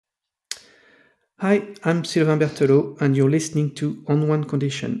Hi, I'm Sylvain Berthelot, and you're listening to On One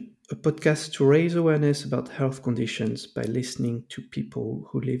Condition, a podcast to raise awareness about health conditions by listening to people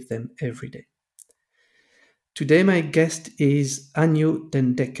who live them every day. Today, my guest is Anjo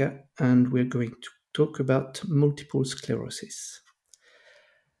Den Dekker, and we're going to talk about multiple sclerosis.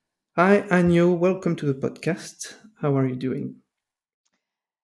 Hi, Anjo, welcome to the podcast. How are you doing?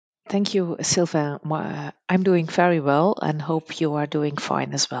 Thank you, Sylvain. I'm doing very well and hope you are doing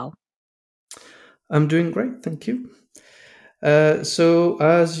fine as well. I'm doing great, thank you. So,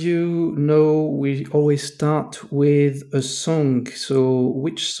 as you know, we always start with a song. So,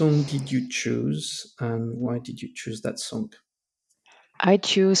 which song did you choose, and why did you choose that song? I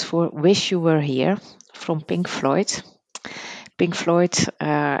choose for Wish You Were Here from Pink Floyd. Pink Floyd,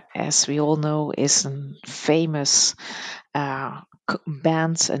 as we all know, is a famous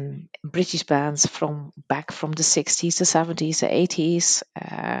bands and British bands from back from the 60s, the 70s, the 80s.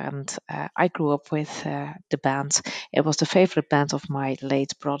 And I grew up with the band. It was the favorite band of my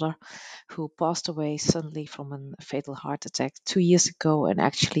late brother, who passed away suddenly from a fatal heart attack 2 years ago. And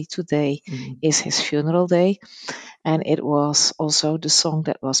actually, today Mhm. is his funeral day. And it was also the song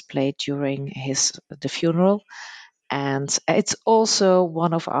that was played during the funeral, and it's also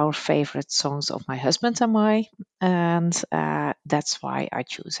one of our favorite songs of my husband and I, and that's why I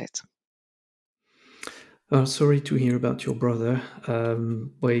choose it. Sorry to hear about your brother,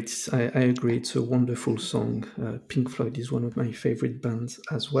 but I agree, it's a wonderful song. Pink Floyd is one of my favorite bands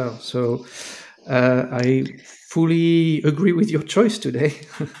as well. So, I fully agree with your choice today.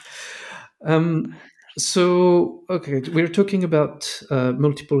 um, okay, we're talking about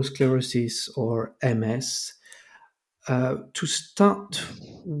multiple sclerosis or MS. To start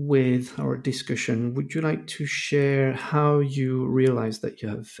with our discussion, would you like to share how you realized that you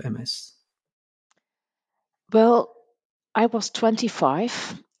have MS? Well, I was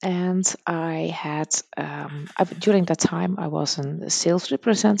 25 and during that time I was a sales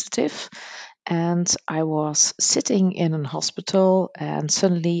representative, and I was sitting in a hospital, and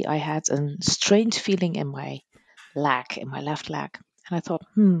suddenly I had a strange feeling in my leg, in my left leg. And I thought,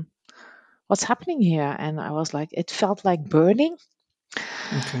 what's happening here? And I was like, it felt like burning.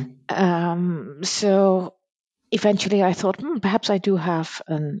 Okay. So eventually I thought, perhaps I do have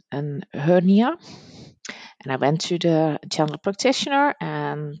an hernia. And I went to the general practitioner,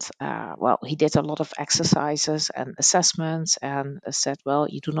 and well, he did a lot of exercises and assessments and said, well,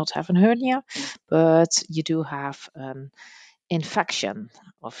 you do not have an hernia, but you do have an infection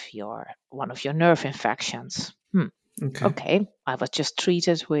of one of your nerve infections. Okay. Okay, I was just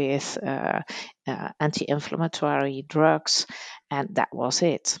treated with anti-inflammatory drugs, and that was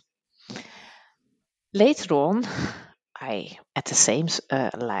it. Later on, I at the same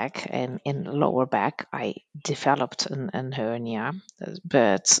leg and in lower back, I developed an hernia.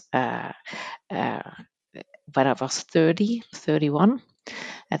 But uh, when I was 30, 31,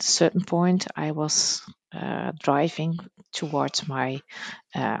 at a certain point, I was driving towards my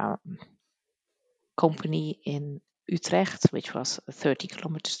uh, company in Utrecht, which was 30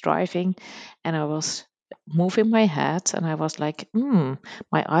 kilometers driving, and I was moving my head, and I was like, my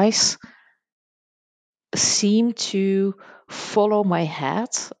eyes seem to follow my head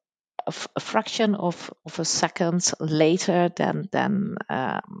a fraction of a second later than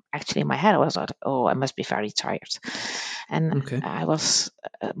actually in my head. I was like, oh, I must be very tired, and Okay. I was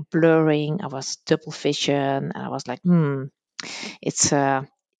blurring. I was double vision, and I was like, it's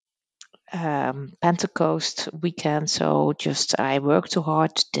Pentecost weekend, so just I worked too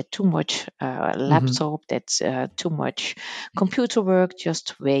hard, did too much Mhm. laptop, did too much computer work.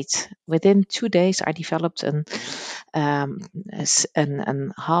 Just wait. Within 2 days, I developed um,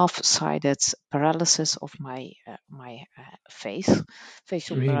 an half-sided paralysis of my face,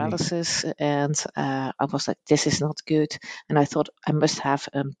 facial Really? paralysis, and I was like, this is not good. And I thought I must have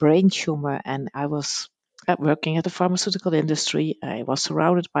a brain tumor, and I was working at the pharmaceutical industry. I was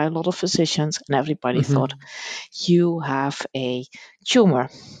surrounded by a lot of physicians, and everybody thought, Mhm. you have a tumor.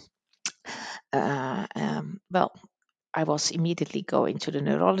 Well, I was immediately going to the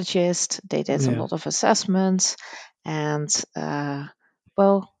neurologist. They did a Yeah. lot of assessments, and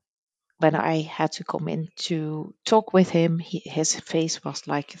well, when I had to come in to talk with him, his face was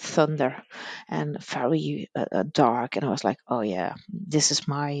like thunder and very dark. And I was like, oh, yeah, this is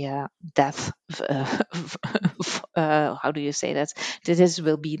my death. How do you say that? This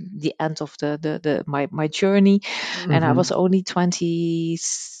will be the end of my journey. And I was Mhm. only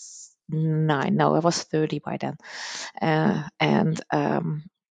 29. No, I was 30 by then.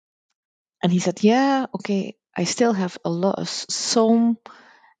 And he said, yeah, okay, I still have a lot of some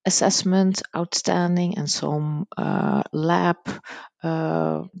assessment outstanding and some lab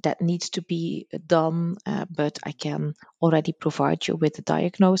that needs to be done, but I can already provide you with a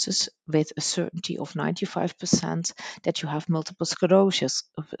diagnosis with a certainty of 95% that you have multiple sclerosis.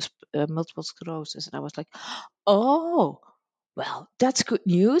 Multiple sclerosis, and I was like, "Oh, well, that's good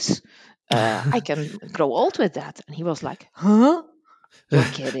news. I can grow old with that." And he was like, "Huh? You're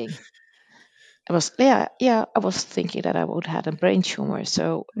kidding." I was thinking that I would have a brain tumor.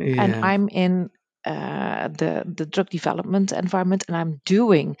 So, and Yeah. I'm in the drug development environment, and I'm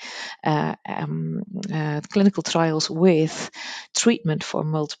doing uh, um, clinical trials with treatment for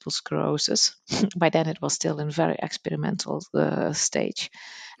multiple sclerosis. By then, it was still in very experimental stage.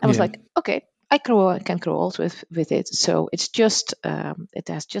 I was Yeah. like, okay. I can grow old with it. So it's just it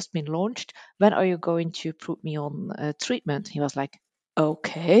has just been launched. When are you going to put me on treatment? He was like,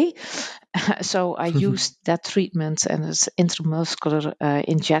 okay. So I used that treatment and it's intramuscular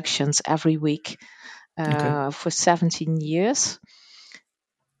injections every week Okay. for 17 years.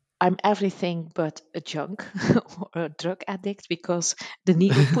 I'm everything but a junk or a drug addict because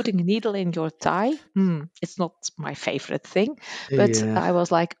putting a needle in your thigh, it's not my favorite thing. But Yeah. I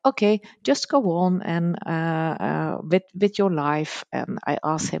was like, okay, just go on and with your life. And I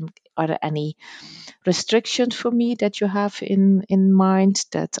asked him, are there any restrictions for me that you have in mind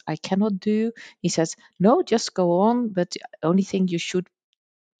that I cannot do? He says, no, just go on. But the only thing you should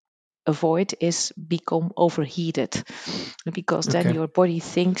avoid is become overheated because then Okay. your body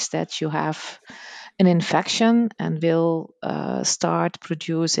thinks that you have an infection and will start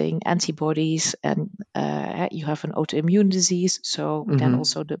producing antibodies, and you have an autoimmune disease, so then Mm-hmm.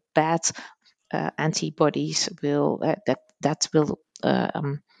 also the bad antibodies will that will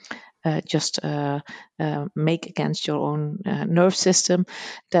just make against your own nerve system,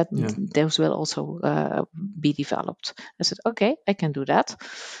 that Yeah. those will also be developed. I said, okay, I can do that.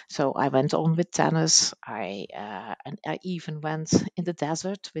 So I went on with tennis. And I even went in the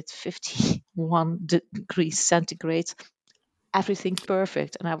desert with 51 degrees centigrade, everything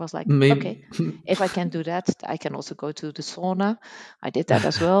perfect. And I was like, okay, Maybe. if I can do that, I can also go to the sauna. I did that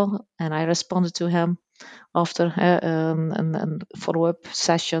as well. And I responded to him after a follow-up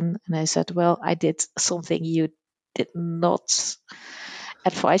session, and I said, well, I did something you did not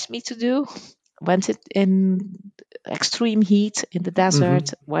advise me to do. Went it in extreme heat in the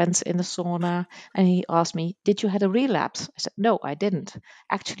desert, Mm-hmm. went in the sauna, and he asked me, did you had a relapse? I said, no, I didn't.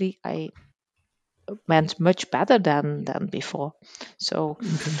 Actually, I went much better than before. So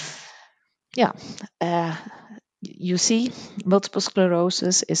Okay. yeah, uh, you see, multiple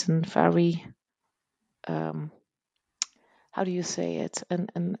sclerosis is a very um, how do you say it?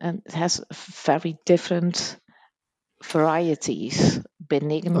 And it has very different varieties, Of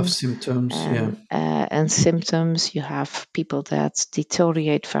benign symptoms. Yeah. and symptoms. You have people that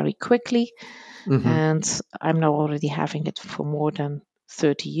deteriorate very quickly, Mm-hmm. and I'm now already having it for more than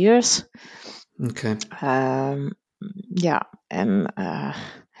 30 years. Okay. Um, yeah, and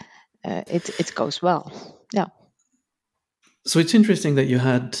it goes well. Yeah. So it's interesting that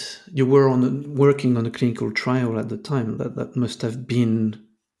you were working on a clinical trial at the time. That must have been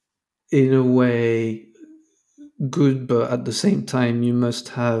in a way good, but at the same time you must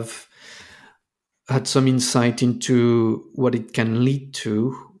have had some insight into what it can lead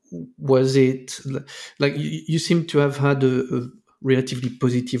to. Was it like you seem to have had a relatively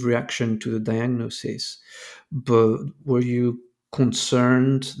positive reaction to the diagnosis, but were you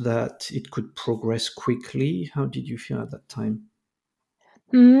concerned that it could progress quickly? How did you feel at that time?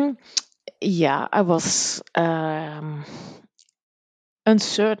 Mm, yeah, I was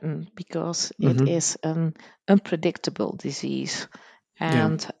uncertain because it Mm-hmm. is an unpredictable disease, Yeah.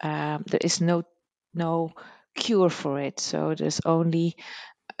 and there is no cure for it. So there's only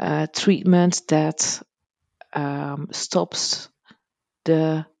treatment that stops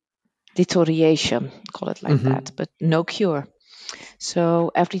the deterioration, call it like that, Mm-hmm. but no cure.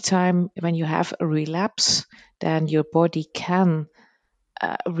 So every time when you have a relapse, then your body can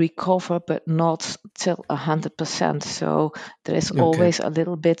recover, but not till 100%. So there is Okay. always a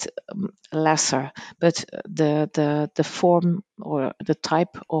little bit lesser. But the form or the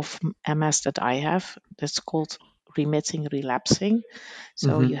type of MS that I have, that's called remitting relapsing.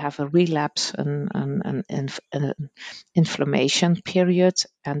 So you Mm-hmm. have a relapse an inflammation period,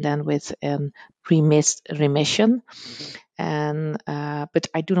 and then with an remission, and but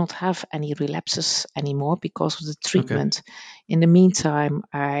I do not have any relapses anymore because of the Okay. treatment. In the meantime,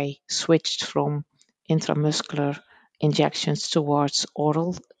 I switched from intramuscular injections towards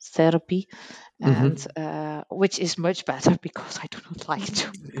oral therapy, and Mm-hmm. which is much better because I do not like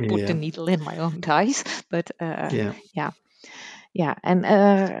to put the Yeah. needle in my own eyes. But Yeah. yeah, Yeah, and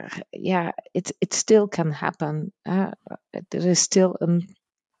yeah, it still can happen. There is still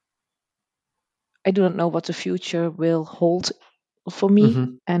I do not know what the future will hold for me,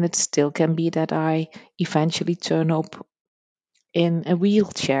 Hmm. and it still can be that I eventually turn up in a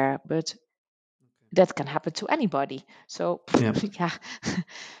wheelchair, but that can happen to anybody. So Yeah. yeah,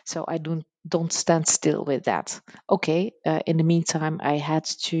 so I don't stand still with that. Okay, in the meantime, I had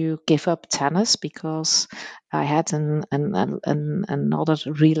to give up tennis because I had another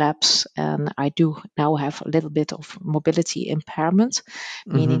relapse, and I do now have a little bit of mobility impairment,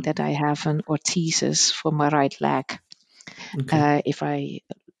 meaning Hmm. that I have an orthesis for my right leg. Okay. If I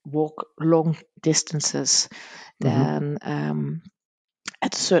walk long distances, Hmm. then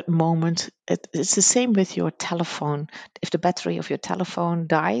at a certain moment, it's the same with your telephone. If the battery of your telephone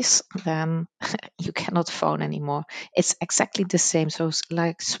dies, then you cannot phone anymore. It's exactly the same. So it's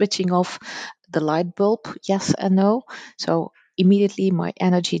like switching off the light bulb, yes and no. So immediately my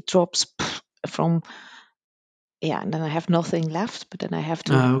energy drops from, yeah, and then I have nothing left, but then I have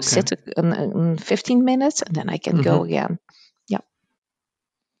to Ah, okay. sit 15 minutes and then I can go Hmm. again. Yeah.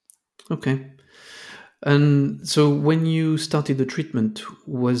 Okay. And so when you started the treatment,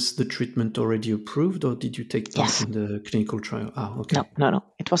 was the treatment already approved or did you take part Yes. in the clinical trial? Ah, No, okay. no, no.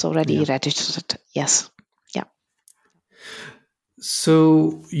 It was already Yeah. registered. Yes. Yeah.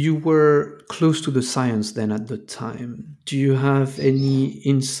 So you were close to the science then at the time. Do you have any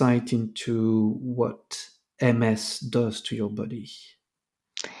insight into what MS does to your body?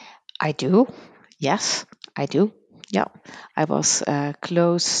 I do. Yes, I do. Yeah, I was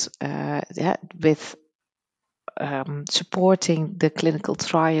close, yeah, with supporting the clinical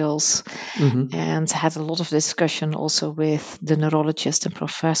trials, Hmm. and had a lot of discussion also with the neurologists and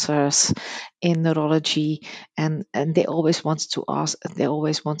professors in neurology, and they always wanted to ask, they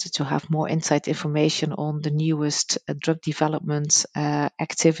always wanted to have more inside information on the newest drug development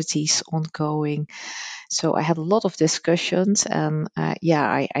activities ongoing. So I had a lot of discussions, and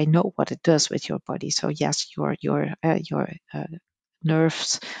yeah, I know what it does with your body. So yes, your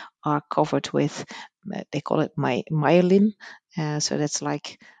nerves are covered with, they call it myelin. So that's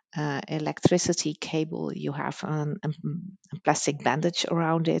like electricity cable. You have a plastic bandage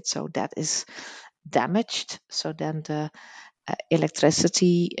around it, so that is damaged. So then the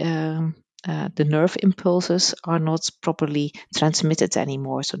electricity, the nerve impulses are not properly transmitted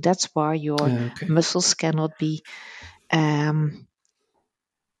anymore. So that's why your Okay. muscles cannot be, um,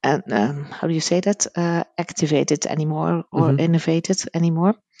 and how do you say that, activated anymore or Hmm. innovated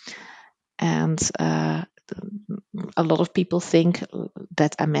anymore. And a lot of people think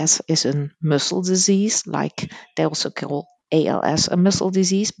that MS is a muscle disease, like they also call ALS a muscle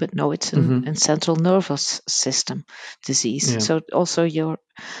disease, but no, it's a Hmm. central nervous system disease. Yeah. So also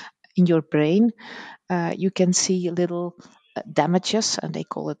in your brain, you can see little damages, and they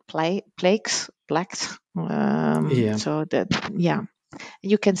call it plaques. Yeah. So that, yeah,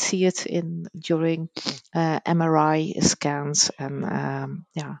 you can see it in during MRI scans, and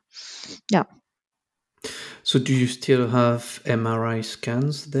yeah, yeah, So do you still have MRI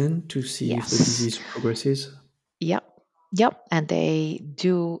scans then to see if the yes, disease progresses? yep, yep, and they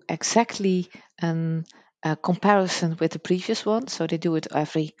do exactly an a comparison with the previous one. So they do it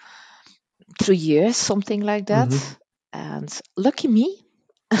every 3 years, something like that. Hmm. And lucky me,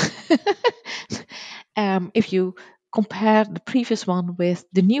 if you compare the previous one with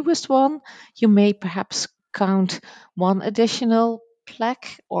the newest one, you may perhaps count one additional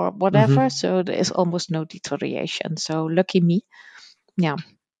plaque or whatever. Hmm. So there is almost no deterioration. So lucky me. Yeah.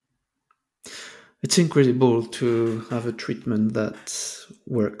 It's incredible to have a treatment that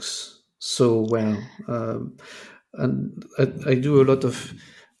works so well. And I do a lot of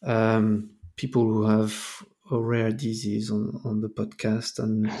people who have a rare disease on the podcast,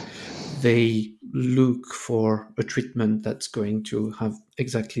 and they look for a treatment that's going to have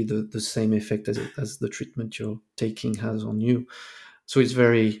exactly the same effect as the treatment you're taking has on you. So it's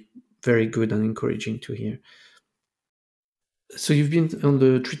very, very good and encouraging to hear. So you've been on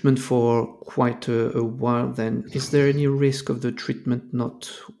the treatment for quite a while then. Is there any risk of the treatment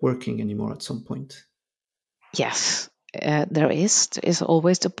not working anymore at some point? Yes, there is. There is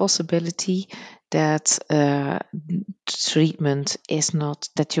always the possibility that treatment is not,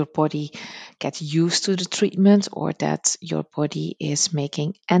 that your body gets used to the treatment, or that your body is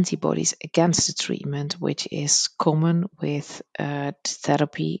making antibodies against the treatment, which is common with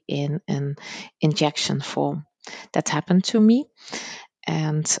therapy in an injection form. That happened to me,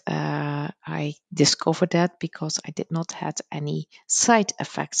 and I discovered that because I did not have any side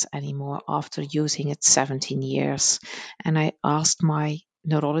effects anymore after using it 17 years. And I asked my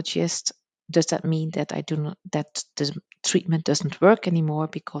neurologist does that mean that that the treatment doesn't work anymore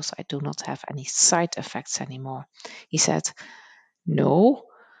because I do not have any side effects anymore? He said, no,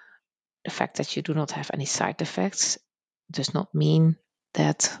 the fact that you do not have any side effects does not mean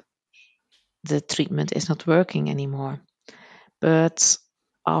that the treatment is not working anymore. But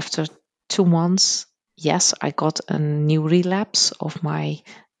after 2 months, yes, I got a new relapse of my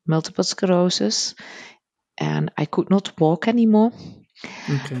multiple sclerosis, and I could not walk anymore.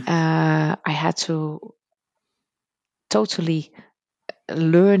 Okay. I had to totally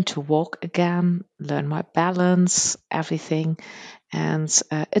learn to walk again, learn my balance, everything. And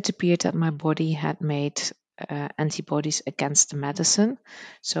it appeared that my body had made antibodies against the medicine.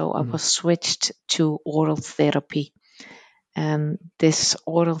 So I was Mm. switched to oral therapy. And this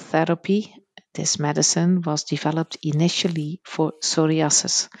oral therapy, this medicine, was developed initially for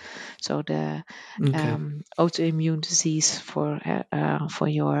psoriasis, so the Okay. autoimmune disease for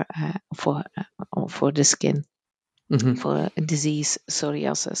the skin, Hmm. for a disease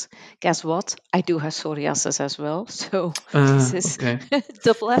psoriasis. Guess what? I do have psoriasis as well, so this is Okay.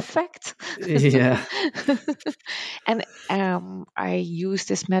 double effect. Yeah. And I use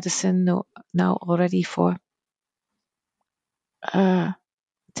this medicine now already for uh,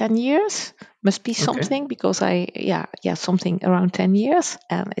 10 years, must be Okay. something, because something around 10 years,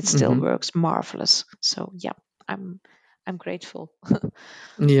 and it still Hmm. works marvelous. So yeah, I'm grateful.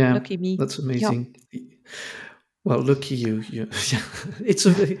 Yeah, Lucky me. that's Yeah. amazing. Well, lucky you. You yeah,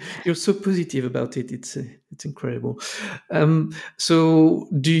 you're so positive about it. It's incredible. So,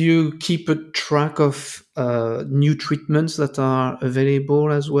 do you keep a track of new treatments that are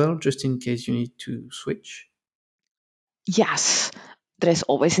available as well, just in case you need to switch? Yes, there is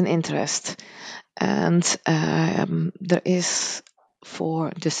always an interest, and there is,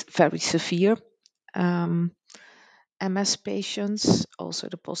 for this very severe um, MS patients, also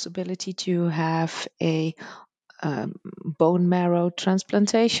the possibility to have a bone marrow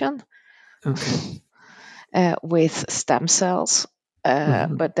transplantation Okay. with stem cells.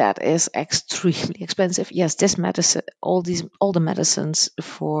 Hmm. But that is extremely expensive. Yes, this medicine, all the medicines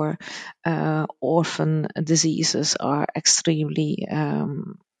for orphan diseases are extremely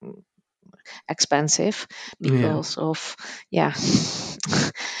expensive Yeah. because of, yeah,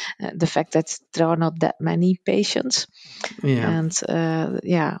 the fact that there are not that many patients. Yeah. And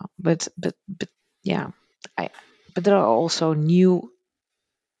yeah, but yeah, I, but there are also new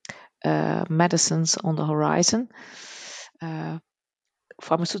medicines on the horizon. Uh,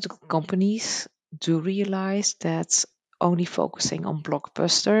 Pharmaceutical companies do realize that only focusing on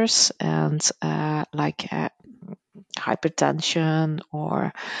blockbusters and hypertension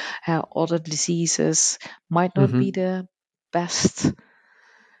or other diseases might not be Hmm. the best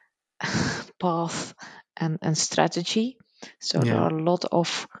path and strategy. So there Yeah. are a lot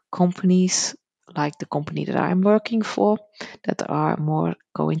of companies, like the company that I'm working for, that are more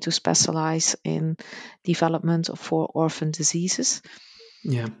going to specialize in development for orphan diseases,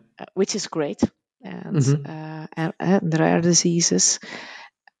 Yeah. which is great. And, Hmm. and rare diseases.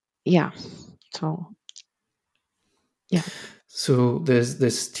 Yeah. So yeah. So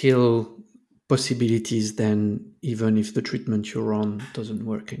there's still possibilities then, even if the treatment you're on doesn't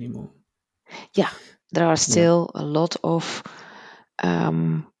work anymore. Yeah. There are Yeah. still a lot of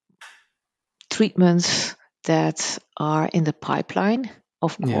um, treatments that are in the pipeline.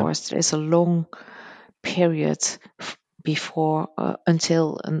 Of Yeah. course, there is a long period before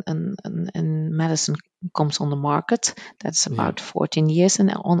until an medicine comes on the market. That's Yeah. about 14 years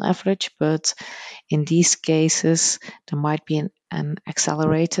on average. But in these cases, there might be an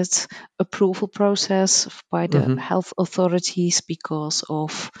accelerated approval process by the Hmm. health authorities because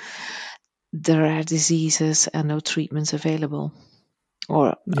of the rare diseases and no treatments available,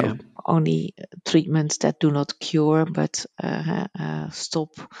 or Yeah. only treatments that do not cure but stop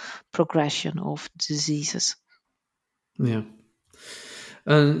progression of diseases. Yeah.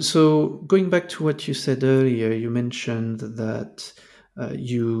 And so, going back to what you said earlier, you mentioned that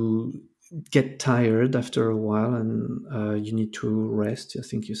you get tired after a while and you need to rest. I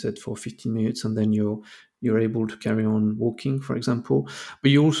think you said for 15 minutes, and then you're able to carry on walking, for example.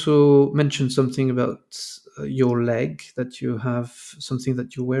 But you also mentioned something about your leg, that you have something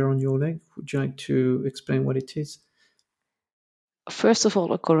that you wear on your leg. Would you like to explain what it is? First of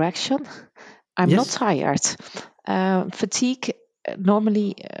all, a correction: I'm not Yes. tired. Fatigue,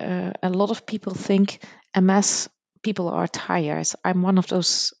 normally, a lot of people think MS people are tired. I'm one of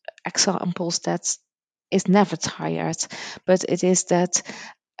those examples that is never tired, but it is that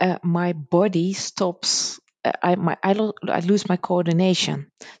my body stops. I lose my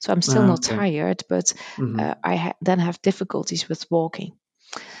coordination, so I'm still Ah, not okay. tired, but Hmm. then have difficulties with walking.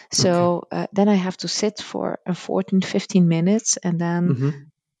 Okay. So then I have to sit for 14, 15 minutes, and then Hmm.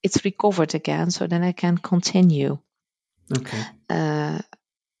 it's recovered again. So then I can continue. Okay. Uh,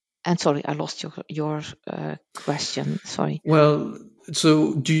 and sorry, I lost your question. Sorry. Well,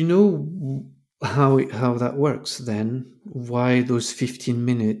 so do you know how that works then? Why those 15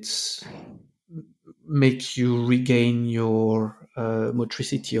 minutes make you regain your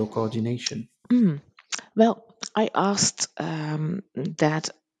motricity or coordination? Mm. Well, I asked that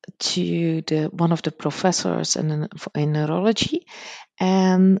to the one of the professors in neurology,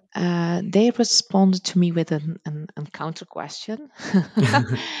 and they responded to me with an counter question.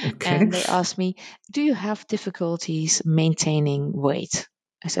 Okay. And they asked me, "Do you have difficulties maintaining weight?"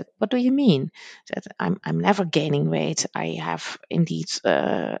 I said, "What do you mean?" That I'm never gaining weight. I have indeed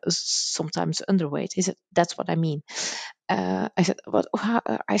sometimes underweight. He said, "That's what I mean." I said, "But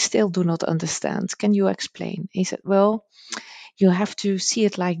I still do not understand. Can you explain?" He said, "Well, you have to see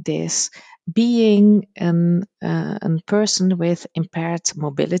it like this: being a person with impaired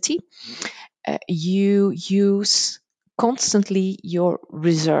mobility, you use constantly your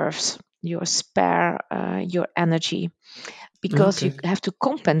reserves, your spare, your energy, because you Okay. have to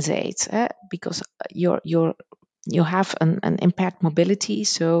compensate, because you have an impaired mobility,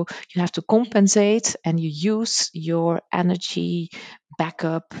 so you have to compensate and you use your energy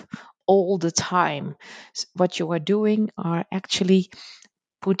backup all the time. What you are doing are actually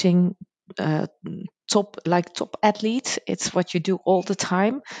putting uh, top athlete. It's what you do all the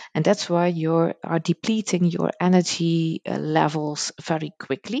time, and that's why you are depleting your energy levels very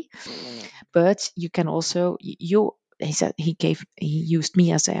quickly. But you can also you he said he used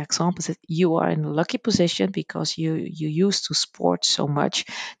me as an example, that you are in a lucky position because you used to sport so much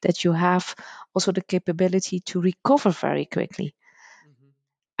that you have also the capability to recover very quickly.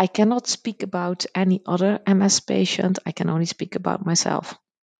 I cannot speak about any other MS patient. I can only speak about myself.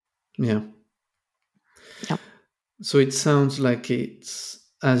 Yeah. Yeah. So it sounds like it's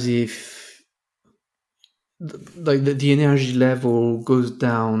as if the energy level goes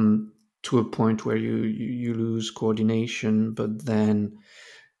down to a point where you lose coordination, but then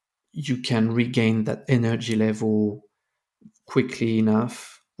you can regain that energy level quickly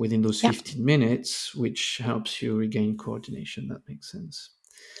enough within those Yeah. 15 minutes, which helps you regain coordination. That makes sense.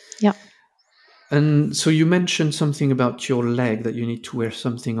 Yeah. And so you mentioned something about your leg, that you need to wear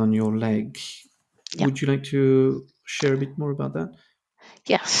something on your leg. Yeah. Would you like to share a bit more about that?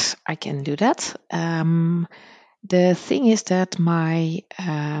 Yes, I can do that. The thing is that my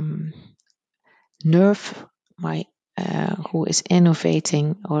nerve, my who is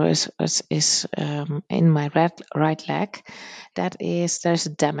innovating or is in my right leg, that is there's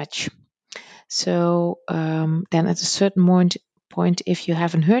damage. So then at a certain point, if you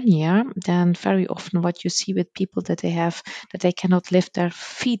have a hernia, then very often what you see with people that they cannot lift their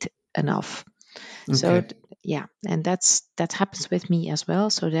feet enough. So Okay. yeah, and that happens with me as well.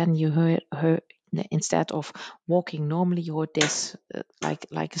 So then you hear instead of walking normally, you heard this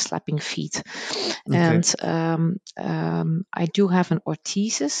like a slapping feet. And Okay. I do have an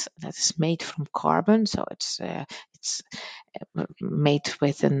orthesis that is made from carbon, so it's made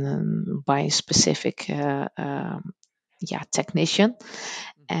with an by a specific yeah, technician,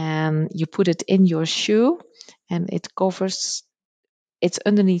 and you put it in your shoe, and it covers, it's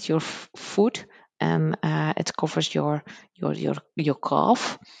underneath your foot, and it covers your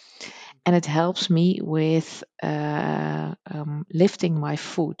calf, and it helps me with lifting my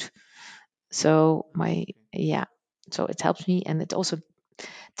foot. So my yeah, so it helps me, and it also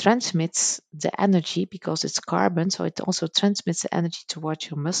transmits the energy because it's carbon, so it also transmits the energy towards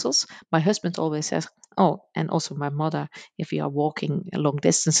your muscles. My husband always says, oh, and also my mother, if we are walking long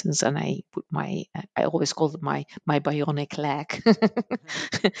distances and I put my I always call it my bionic leg.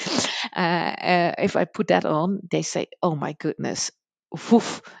 If I put that on, they say, oh my goodness,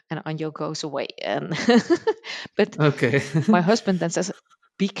 woof, and Anjo goes away. And but Okay. my husband then says,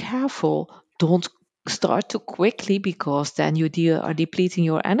 be careful, don't start too quickly because then you are depleting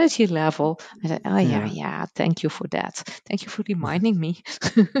your energy level. I said, oh yeah, Yeah. yeah, thank you for that. Thank you for reminding me.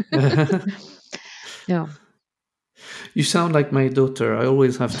 Yeah. You sound like my daughter. I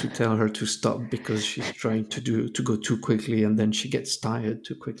always have to tell her to stop because she's trying to go too quickly, and then she gets tired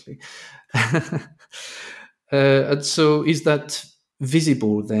too quickly. And so is that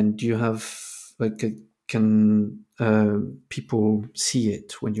visible then? Do you have like can people see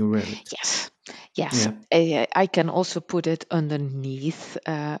it when you wear it? Yes. Yes. Yeah. I can also put it underneath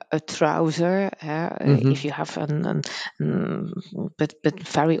a trouser if you Hmm. have but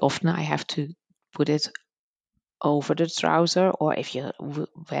very often I have to put it over the trouser, or if you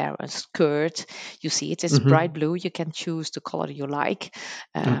wear a skirt, you see it is bright Hmm. blue. You can choose the color you like.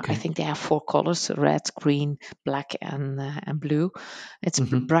 I Okay. think they have 4 colors: red, green, black, and blue. It's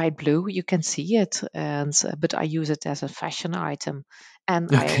Hmm. bright blue. You can see it, and but I use it as a fashion item. And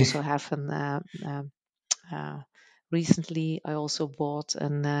I Okay. also have an uh, recently I also bought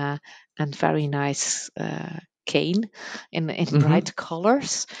an very nice cane in Hmm. bright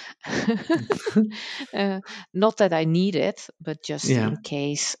colors. uh, Not that I need it, but just Yeah. in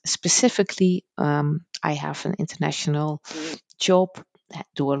case. Specifically, I have an international job,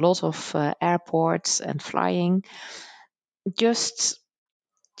 do a lot of airports and flying, just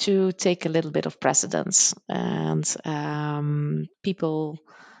to take a little bit of precedence. And people,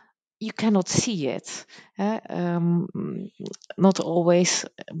 you cannot see it. Not always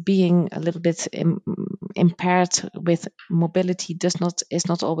being a little bit impaired with mobility is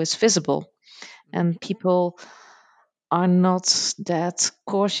not always visible, and people are not that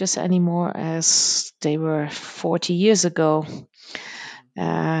cautious anymore as they were 40 years ago.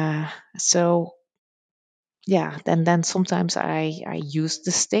 Uh, so yeah, then sometimes I use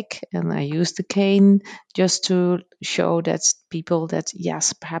the stick and I use the cane just to show that people that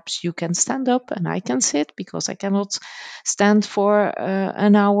yes, perhaps you can stand up and I can sit, because I cannot stand for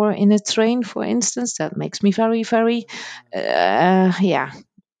an hour in a train, for instance. That makes me very very yeah,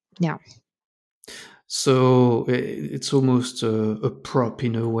 yeah, So it's almost a prop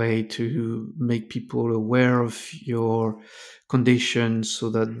in a way to make people aware of your condition so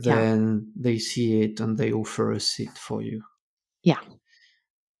that yeah, then they see it and they offer a seat for you. yeah,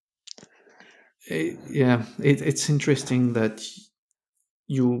 Yeah, it's interesting that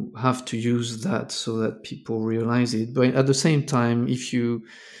you have to use that so that people realize it. But at the same time, if you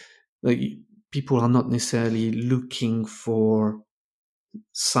like, people are not necessarily looking for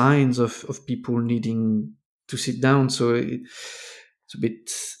signs of people needing to sit down. So it's a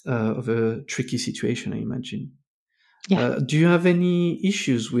bit of a tricky situation, I imagine. yeah. Do you have any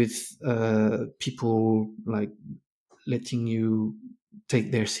issues with people like letting you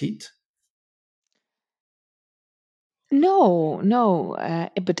take their seat? No, no.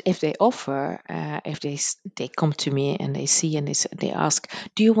 But if they offer, if they come to me and they see and they ask,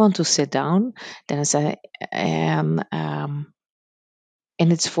 "Do you want to sit down?" Then I say,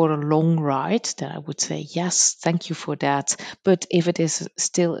 and it's for a long ride, then I would say yes, thank you for that. But if it is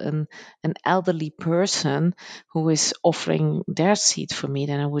still an elderly person who is offering their seat for me,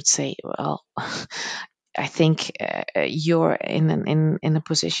 then I would say, well, I think you're in a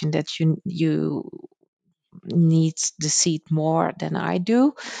position that you need the seat more than I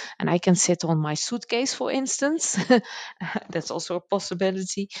do, and I can sit on my suitcase, for instance. That's also a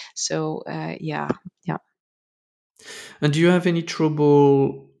possibility. So yeah, yeah. And do you have any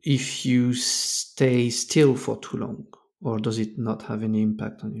trouble if you stay still for too long, or does it not have any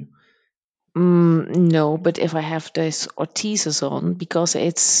impact on you? No, but if I have this orthesis on, because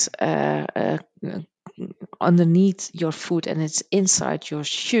it's underneath your foot and it's inside your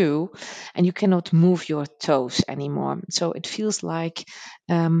shoe, and you cannot move your toes anymore. So it feels like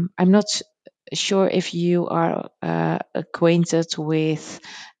I'm not sure if you are acquainted with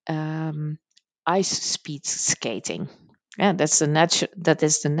ice speed skating. Yeah, that is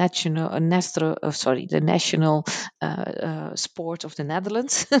the national sport of the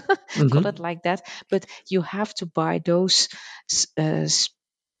Netherlands. Call it Mm-hmm. like that. But you have to buy those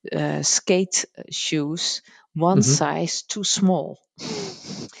skate shoes one Mm-hmm. size too small.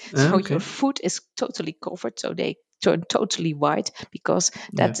 Ah, So your okay. foot is totally covered, so they turn totally white, because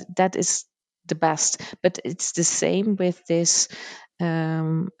Yeah. that is the best. But it's the same with this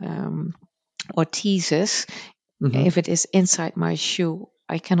orthesis. If Mm-hmm. it is inside my shoe,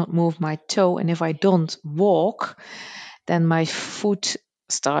 I cannot move my toe, and if I don't walk, then my foot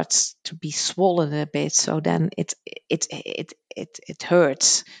starts to be swollen a bit. So then it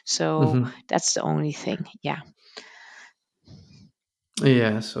hurts. So Mm-hmm. that's the only thing. Yeah,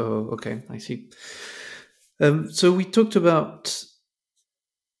 Yeah. So okay, I see. So we talked about.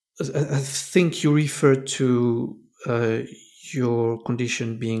 I think you referred to your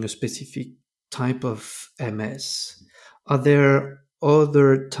condition being a specific type of MS. Are there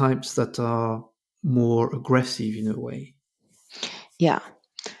other types that are more aggressive in a way? yeah.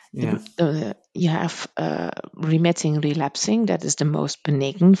 Yeah. You have remitting relapsing. That is the most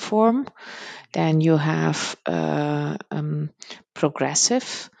benign form. Then you have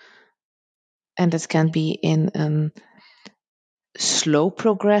progressive, and that can be in a slow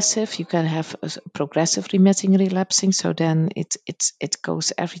progressive. You can have a progressive remitting relapsing. So then it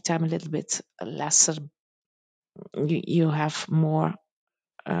goes every time a little bit lesser. You have more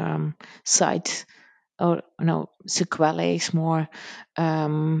side or no, sequelae, more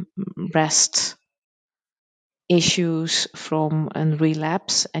um, rest issues from a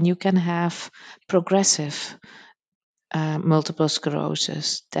relapse, and you can have progressive multiple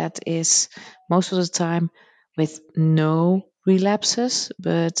sclerosis. That is most of the time with no relapses,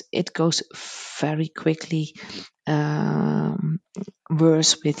 but it goes very quickly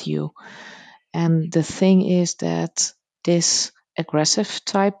worse with you. And the thing is that this aggressive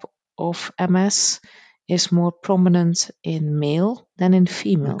type of MS is more prominent in male than in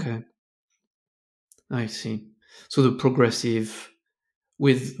female. Okay, I see. So the progressive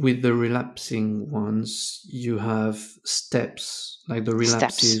with the relapsing ones, you have steps like the Steps.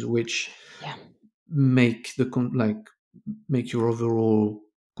 relapses which Yeah. make make your overall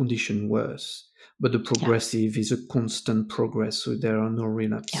condition worse. But the Yeah. progressive is a constant progress, so there are no Yeah.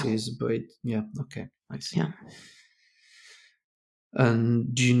 relapses. But yeah, okay, I see. Yeah.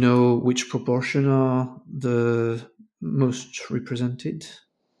 And do you know which proportion are the most represented?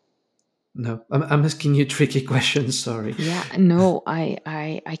 No, I'm asking you tricky questions. Sorry. Yeah, no,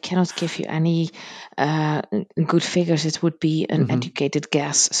 I cannot give you any good figures. It would be an Hmm. educated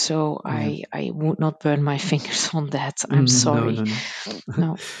guess, so Yeah. I would not burn my fingers on that. I'm No, sorry. no, no.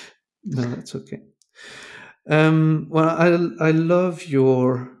 No. No, that's okay. Well, I love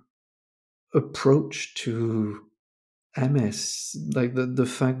your approach to MS, like the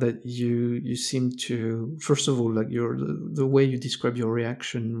fact that you seem to, first of all, like the way you describe your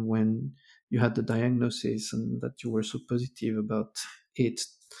reaction when you had the diagnosis, and that you were so positive about it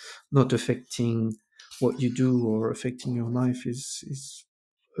not affecting what you do or affecting your life is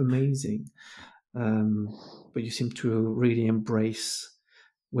amazing. But you seem to really embrace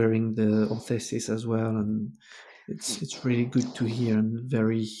wearing the orthesis as well, and it's really good to hear, and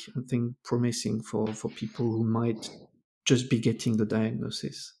very, I think, promising for people who might just be getting the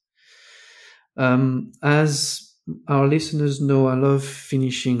diagnosis. As our listeners know, I love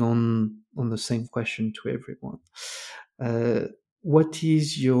finishing on the same question to everyone. Uh, what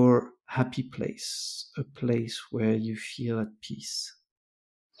is your happy place? A place where you feel at peace?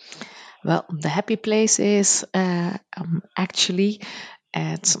 Well, the happy place is actually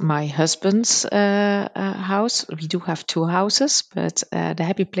at my husband's house. We do have two houses, but the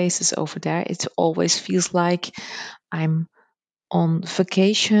happy place is over there. It always feels like I'm on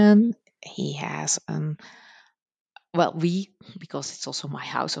vacation. He has an well, we, because it's also my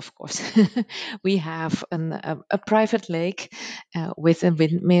house, of course, we have a private lake with a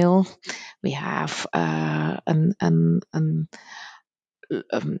windmill. We have an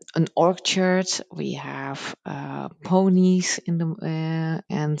orchard. We have ponies in the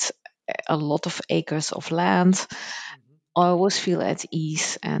and a lot of acres of land. I always feel at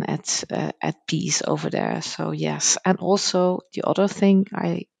ease and at peace over there. So yes, and also the other thing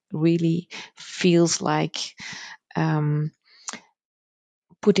I really feels like um,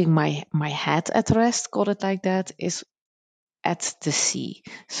 putting my head at rest, call it like that, is at the sea.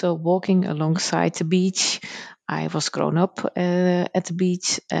 So walking alongside the beach. I was grown up at the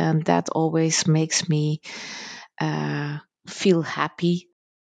beach, and that always makes me uh, feel happy.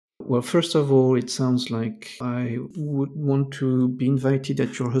 Well, first of all, it sounds like I would want to be invited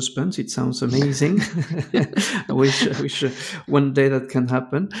at your husband's. It sounds amazing. I wish one day that can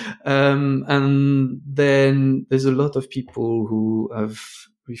happen. And then there's a lot of people who have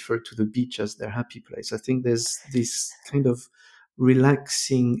referred to the beach as their happy place. I think there's this kind of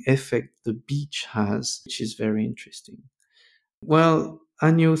relaxing effect the beach has, which is very interesting. Well,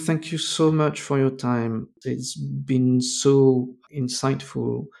 Anjo, thank you so much for your time. It's been so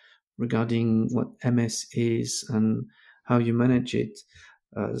insightful regarding what MS is and how you manage it.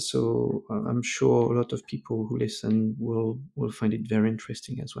 So I'm sure a lot of people who listen will find it very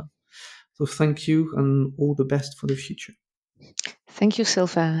interesting as well. So thank you, and all the best for the future. Thank you,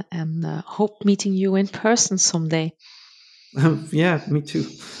 Silva, and hope meeting you in person someday. Yeah, me too.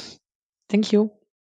 Thank you.